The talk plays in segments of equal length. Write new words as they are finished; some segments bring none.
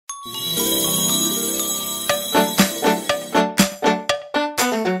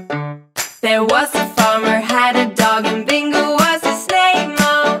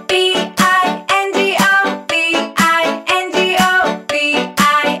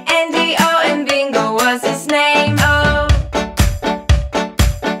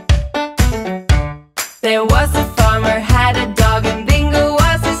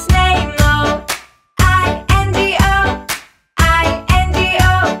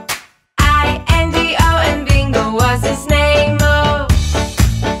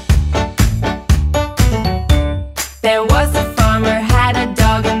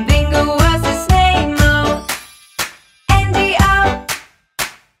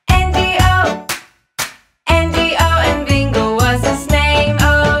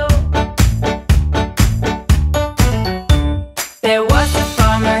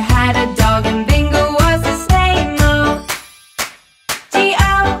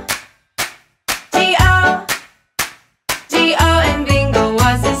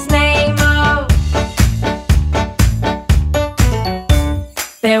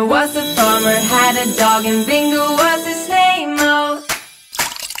dog and Bingo was his name. Oh,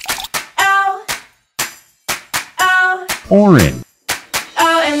 oh, oh. Orange.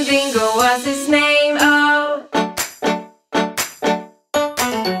 Oh, and Bingo was his name. Oh.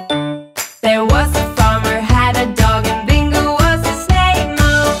 There was a farmer had a dog and Bingo was his name.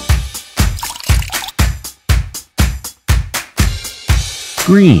 Oh.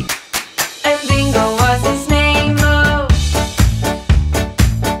 Green. And Bingo was his name. Oh.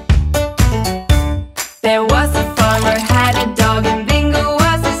 There was a farmer had a dog and Bingo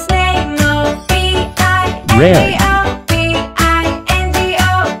was his name. Oh. B-I-N-G-O. Red.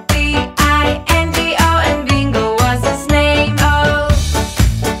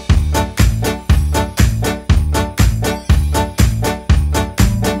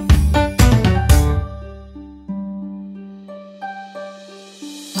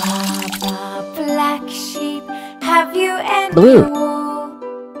 Blue.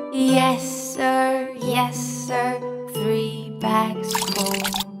 Yes, sir, 3 bags full.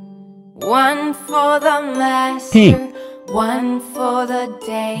 1 for the master, Pink. 1 for the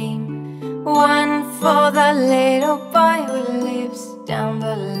dame, 1 for the little boy who lives down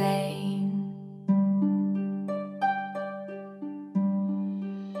the lane.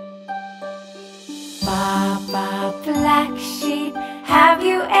 Baba, black sheep, have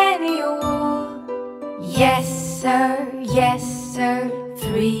you any wool? Yes, sir,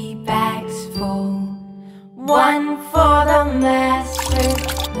 3 bags full. 1 for the master,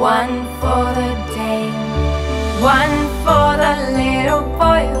 1 for the dame, 1 for the little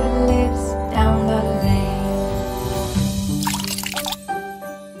boy who lives down the lane.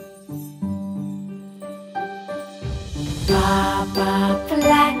 Baba,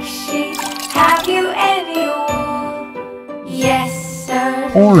 black sheep, have you any wool? Yes, sir,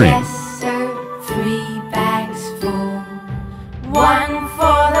 Orange. 3 bags full. 1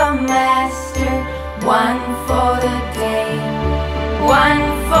 for the master, 1 for the dame, 1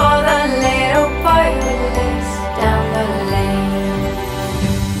 for the little boy who lives down the lane.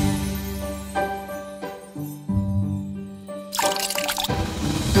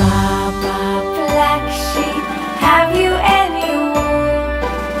 Baba, black sheep, have you any wool?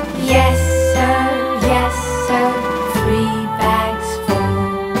 Yes, sir, 3 bags full.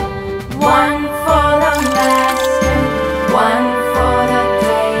 1 for the master, 1 for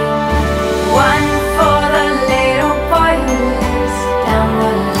the dame, 1 for the little boy who lives down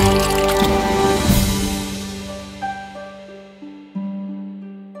the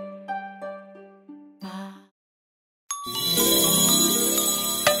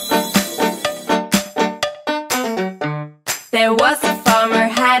lane. There was a farmer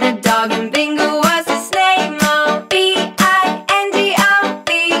had a dog and Bingo was his name. Oh, B-I-N-G-O,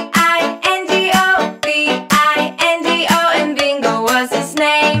 B-I-N-G-O, B-I-N-G-O, and Bingo was his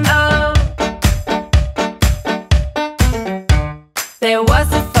name. Oh. There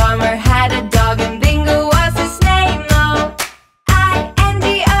was a farmer had a dog and Bingo was his name. Oh,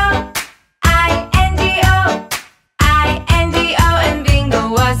 I-N-G-O, I-N-G-O, I-N-G-O, and Bingo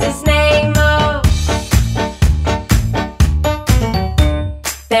was his name. Oh.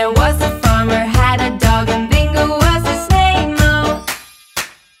 There was a farmer had a dog and Bingo was his name. Oh,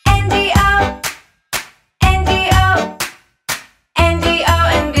 N-D-O, N-D-O, N-D-O,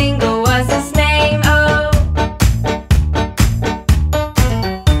 and Bingo was his name. Oh.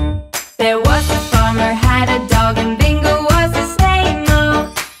 There was a farmer had a dog and Bingo was his name.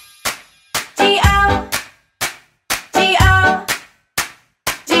 Oh, G-O, G-O,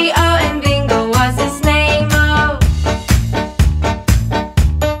 G-O, and Bingo was his name. Oh.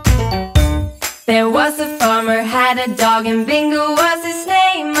 There was a farmer had a dog and Bingo was his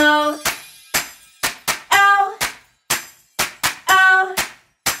name. Oh, oh, oh,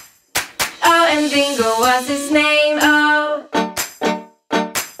 oh, and Bingo was his name. Oh.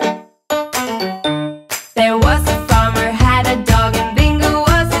 There was a farmer had a dog and Bingo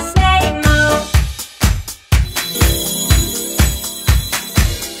was his name. Oh.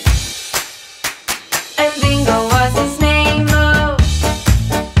 And Bingo was his name. Oh.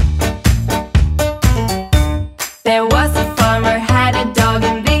 There was a farmer had a dog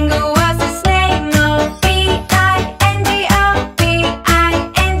and Bingo was his name. Oh, B-I-N-G-O,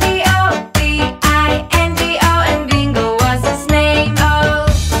 B-I-N-G-O, B-I-N-G-O, and Bingo was his name. Oh.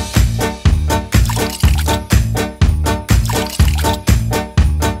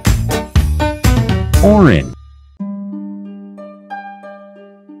 Orange.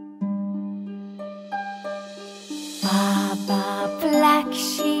 Baba, black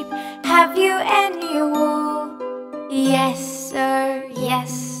sheep, have you any wool? Yes, sir,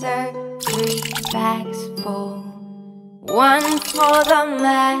 3 bags full. 1 for the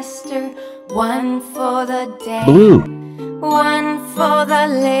master, one for the day, blue, one for the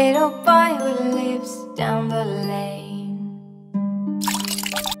little boy who lives down the lane.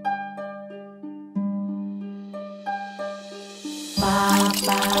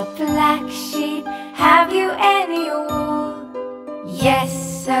 Baba, black sheep, have you any wool? Yes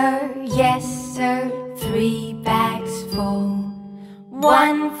sir, yes sir, 3 bags full.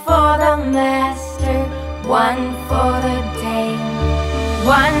 One for the master, one for the dame,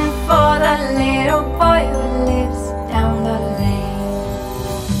 one for the little boy who lives down the lane.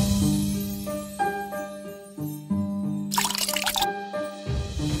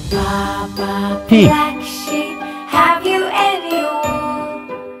 Baba, Hey. black sheep, have you any wool?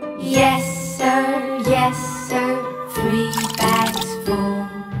 Yes sir, 3 bags full.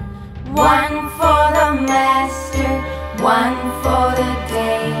 One for the master, one for the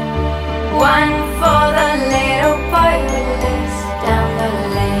dame, one for the little boy who lives down the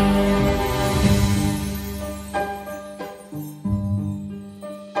lane.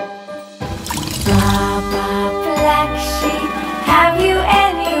 Baba, black sheep, have you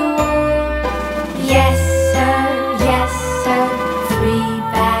any wool? Yes sir, 3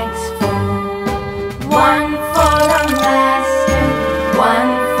 bags full. One for the master,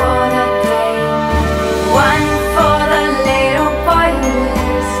 one for the dame, one for the little boy who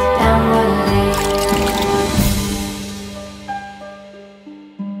lives down the lane.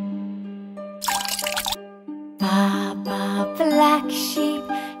 Baba, black sheep,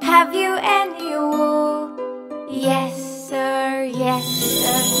 have you any wool? Yes sir,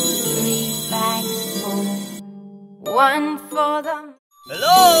 3 bags full. One for the...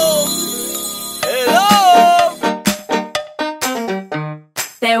 Hello? Hello?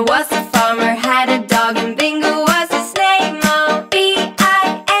 There was a farmer, had a dog, and Bingo was his name. Oh,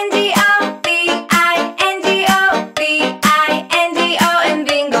 B-I-N-G-O, B-I-N-G-O, B-I-N-G-O, and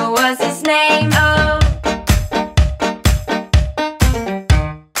Bingo was his name. Oh.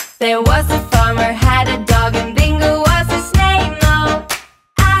 There was a farmer, had a dog, and Bingo was his name. Oh,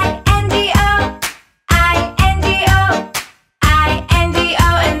 I-N-G-O, I-N-G-O, I-N-G-O,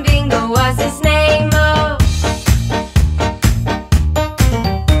 and Bingo was his name. Oh.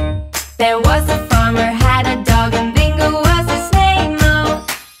 There was a farmer, had a dog, and Bingo was his name. Oh,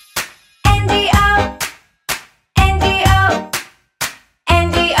 N-G-O, N-G-O,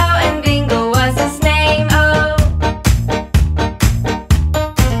 N-G-O, and Bingo was his name. Oh.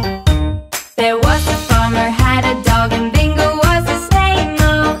 There was a farmer, had a dog, and Bingo was his name.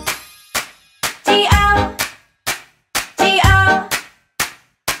 Oh, G-O, G-O,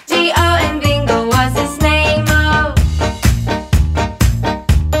 G-O, and Bingo was his name. Oh.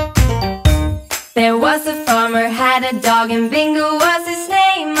 There was a farmer, had a dog, and Bingo was his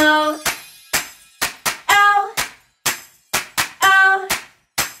name. Oh, oh, oh,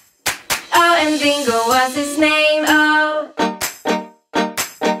 oh, and Bingo was his name. Oh.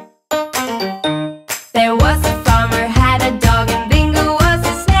 There was a farmer, had a dog, and Bingo was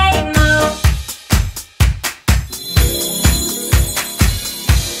his name. Oh.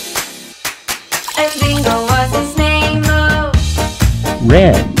 And Bingo was his name. Oh.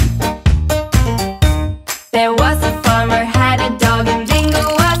 red, There was a farmer, had a dog, and Bingo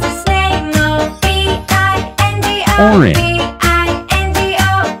was his name. Oh, B-I-N-G-O, Orange.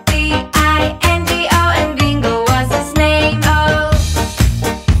 B-I-N-G-O, B-I-N-G-O, and Bingo was his name. Oh.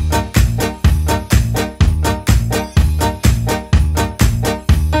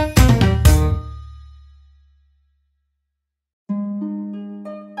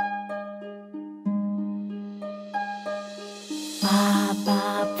 Baba,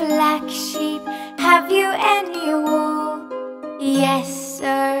 black sheep, have you any wool? Yes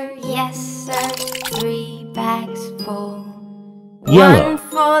sir, 3 bags full. Yellow. One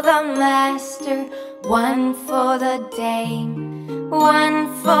for the master, one for the dame, one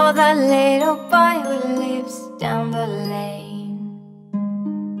for the little boy who lives down the lane.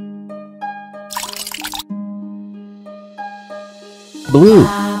 blue,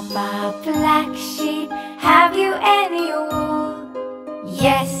 Baba, black sheep, have you any wool?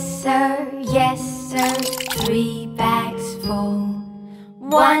 Yes sir, 3 bags full.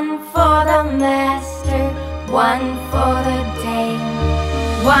 One for the master, one for the dame,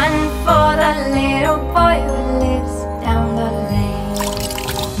 one for the little boy who lives down the lane.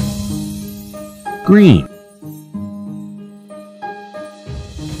 green,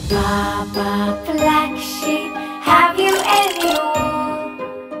 Baba, black sheep, have you any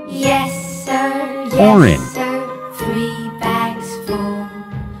wool? Yes sir, Orange. 3 bags full.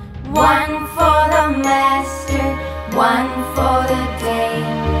 One for the master, one for the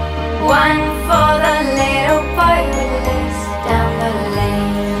dame, one for the little boy who lives down the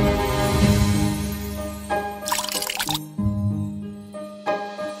lane.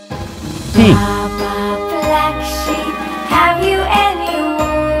 Pig. Baba, black sheep, have you any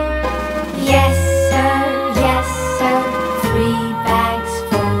wool? Yes, sir, yes, sir, 3 bags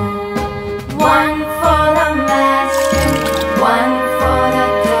full. 1 for the master, 1 for the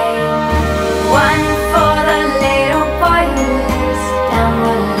dame, 1 for the little boy who lives down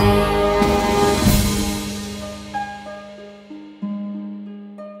the lane.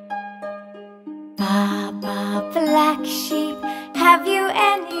 Baba, black sheep, have you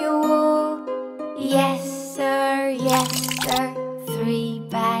any wool? Yes, sir, 3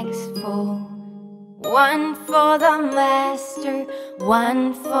 bags full. 1 for the master,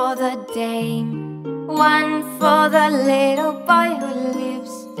 1 for the dame, 1 for the little boy who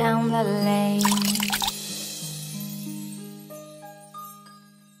lives down the lane.